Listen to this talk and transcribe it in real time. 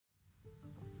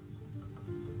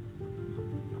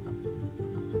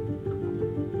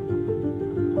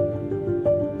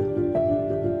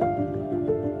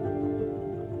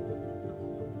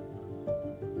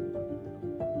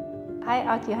Hi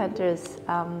Archi Hunters,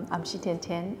 I'm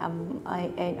Tiantian. I'm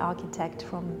an architect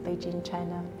from Beijing,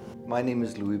 China. My name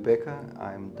is Becker.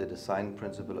 I'm the design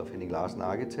principal of Henning Larsen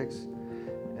Architects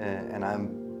and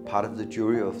I'm part of the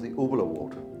jury of the Obel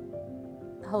Award.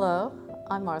 Hello,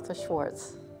 I'm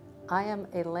Schwartz. I am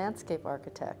a landscape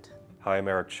architect. Hi, I'm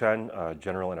Aric Chen,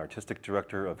 General and Artistic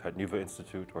Director of Het Nieuwe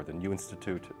Institute, or the New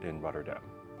Institute in Rotterdam.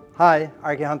 Hi,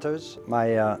 Archi Hunters.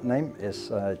 My name is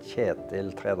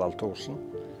Kjetil Traedal Thorsen.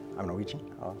 I'm Norwegian,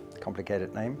 a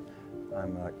complicated name.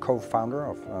 I'm a co-founder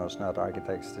of Snert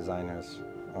Architects, Designers,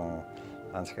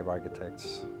 Landscape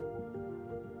Architects.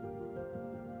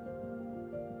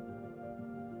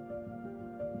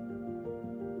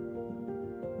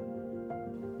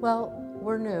 Well,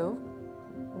 we're new.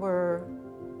 We're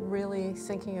really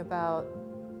thinking about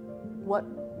what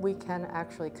we can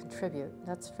actually contribute.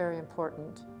 That's very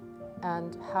important.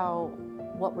 And how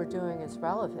what we're doing is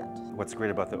relevant. What's great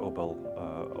about the Obel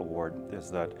Award is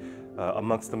that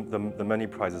amongst the many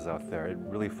prizes out there, it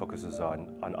really focuses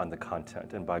on the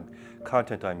content. And by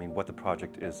content, I mean what the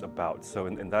project is about. So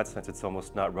in that sense, it's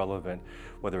almost not relevant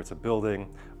whether it's a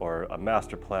building or a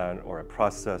master plan or a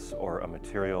process or a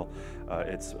material.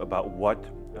 It's about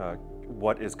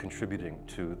what is contributing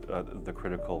to the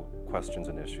critical questions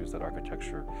and issues that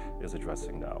architecture is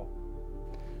addressing now.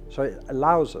 So it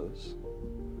allows us,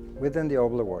 within the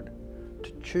Obel Award,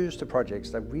 to choose the projects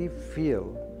that we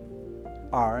feel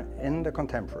are, in the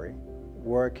contemporary,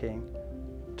 working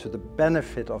to the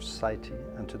benefit of society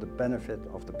and to the benefit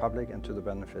of the public and to the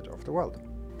benefit of the world.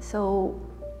 So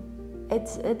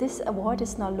this award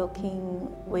is not looking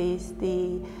with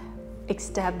the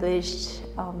established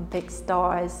big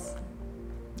stars,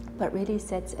 but really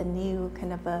sets a new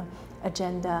kind of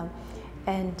agenda.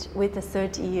 And with the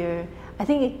third year, I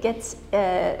think it gets,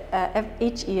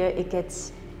 each year it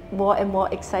gets more and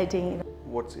more exciting.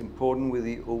 What's important with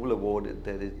the Obel Award is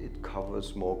that it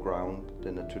covers more ground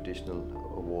than a traditional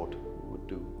award would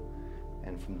do.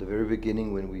 And from the very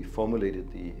beginning, when we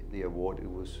formulated the award, it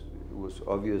was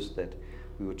obvious that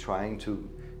we were trying to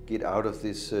get out of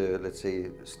this, let's say,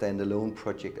 standalone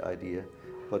project idea,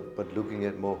 but looking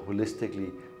at more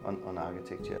holistically on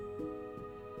architecture.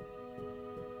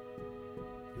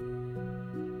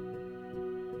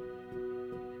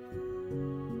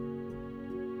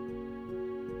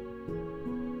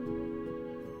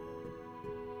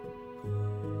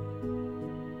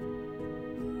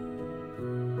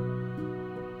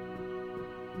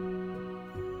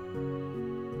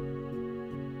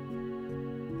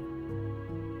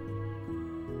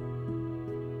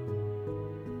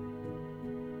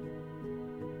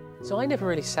 So I never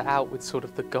really set out with sort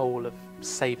of the goal of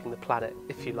saving the planet,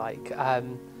 if you like.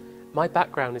 My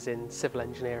background is in civil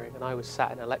engineering, and I was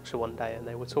sat in a lecture one day and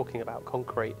they were talking about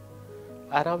concrete.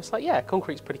 And I was like, yeah,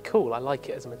 concrete's pretty cool. I like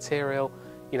it as a material.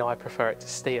 You know, I prefer it to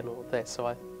steel and all of this. So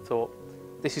I thought,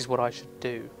 this is what I should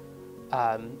do.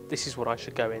 This is what I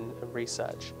should go in and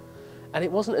research. And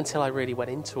it wasn't until I really went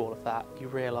into all of that, you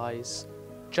realise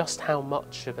just how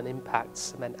much of an impact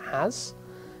cement has.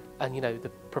 And you know, the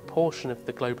proportion of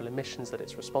the global emissions that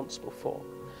it's responsible for.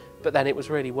 But then it was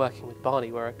really working with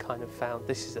Barney where I kind of found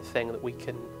this is a thing that we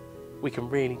can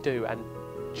really do and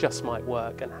just might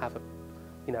work and have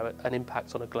an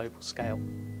impact on a global scale.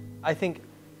 I think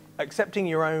accepting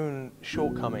your own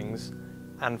shortcomings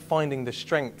and finding the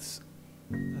strengths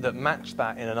that match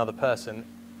that in another person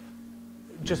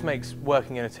just makes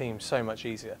working in a team so much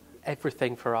easier.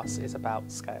 Everything for us is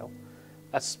about scale.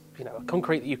 That's, a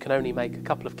concrete that you can only make a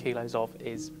couple of kilos of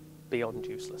is beyond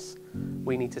useless.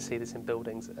 We need to see this in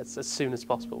buildings as soon as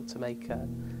possible to make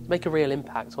a real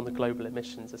impact on the global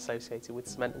emissions associated with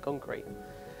cement and concrete.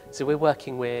 So we're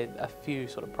working with a few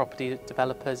sort of property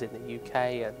developers in the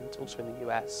UK and also in the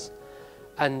US,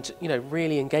 and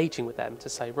really engaging with them to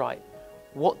say, right,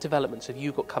 what developments have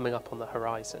you got coming up on the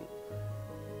horizon?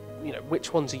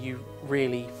 Which ones are you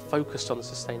really focused on the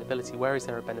sustainability? Where is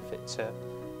there a benefit to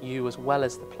you as well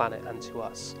as the planet and to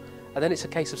us? And then it's a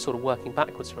case of sort of working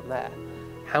backwards from there.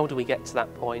 How do we get to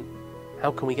that point?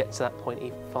 How can we get to that point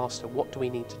even faster? What do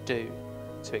we need to do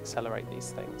to accelerate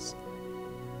these things?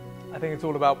 I think it's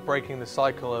all about breaking the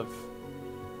cycle of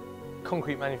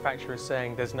concrete manufacturers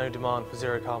saying there's no demand for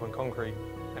zero carbon concrete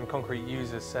and concrete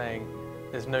users saying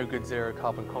there's no good zero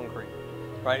carbon concrete.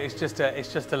 Right? It's just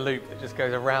a loop that just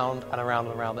goes around and around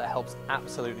and around that helps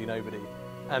absolutely nobody.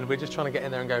 And we're just trying to get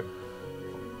in there and go,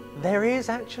 there is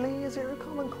actually a zero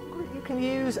carbon concrete you can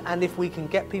use, and if we can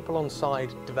get people on side,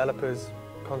 developers,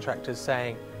 contractors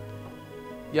saying,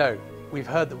 yo, we've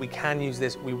heard that we can use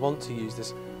this, we want to use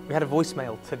this. We had a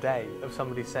voicemail today of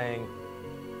somebody saying,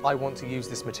 I want to use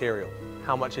this material,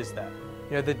 how much is there?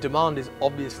 You know, the demand is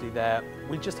obviously there.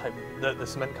 We just hope that the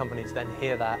cement companies then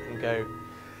hear that and go,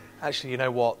 actually, you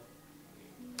know what?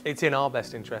 It's in our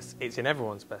best interest, it's in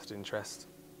everyone's best interest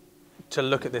to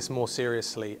look at this more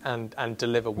seriously and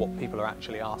deliver what people are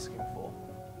actually asking for.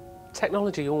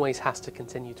 Technology always has to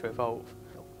continue to evolve.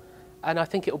 And I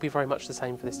think it will be very much the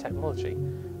same for this technology.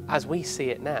 As we see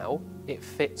it now, it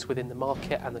fits within the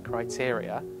market and the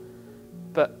criteria,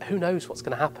 but who knows what's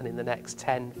going to happen in the next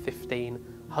 10, 15,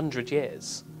 100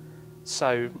 years.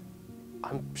 So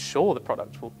I'm sure the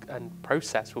product and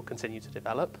process will continue to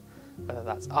develop, whether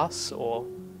that's us or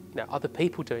other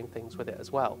people doing things with it as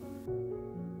well.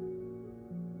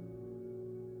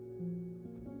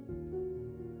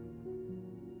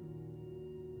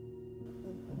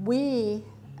 We,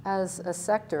 as a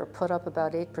sector, put up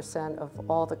about 8% of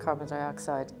all the carbon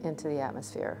dioxide into the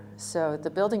atmosphere. So the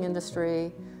building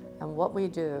industry and what we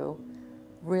do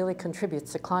really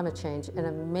contributes to climate change in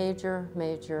a major,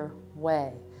 major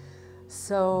way.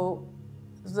 So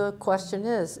the question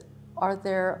is, are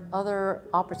there other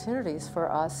opportunities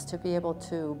for us to be able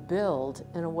to build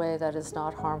in a way that is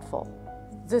not harmful?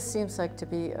 This seems like to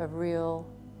be a real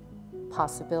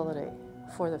possibility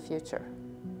for the future.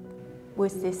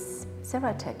 With this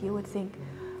Seratech, you would think,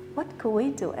 what could we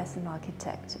do as an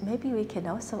architect? Maybe we can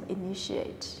also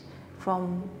initiate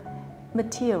from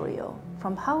material,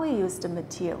 from how we use the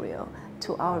material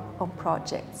to our own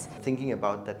projects. Thinking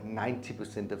about that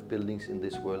 90% of buildings in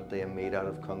this world, they are made out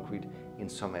of concrete in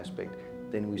some aspect,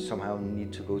 then we somehow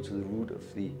need to go to the root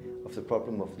of the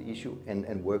problem, of the issue,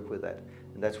 and work with that.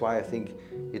 And that's why I think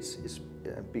it's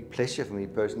a big pleasure for me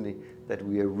personally that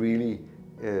we are really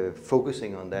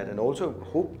focusing on that, and also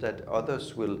hope that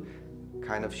others will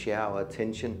kind of share our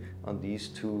attention on these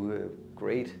two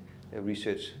great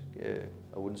research,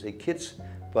 I wouldn't say kids,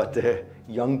 but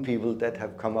young people that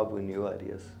have come up with new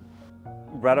ideas.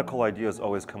 Radical ideas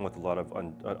always come with a lot of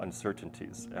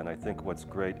uncertainties, and I think what's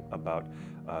great about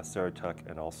Seratech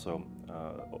and also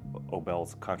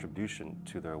Obel's contribution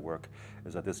to their work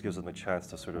is that this gives them a chance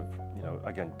to sort of,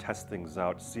 again, test things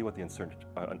out, see what the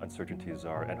uncertainties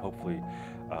are, and hopefully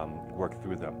work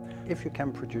through them. If you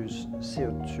can produce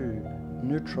CO2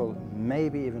 neutral,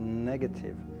 maybe even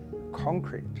negative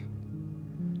concrete,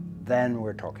 then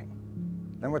we're talking.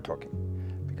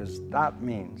 Because that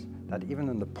means that even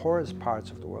in the poorest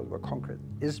parts of the world where concrete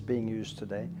is being used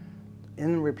today,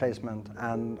 in replacement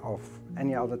and of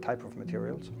any other type of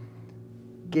materials,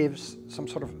 gives some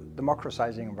sort of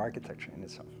democratizing of architecture in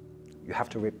itself. You have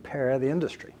to repair the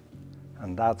industry,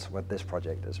 and that's what this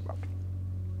project is about.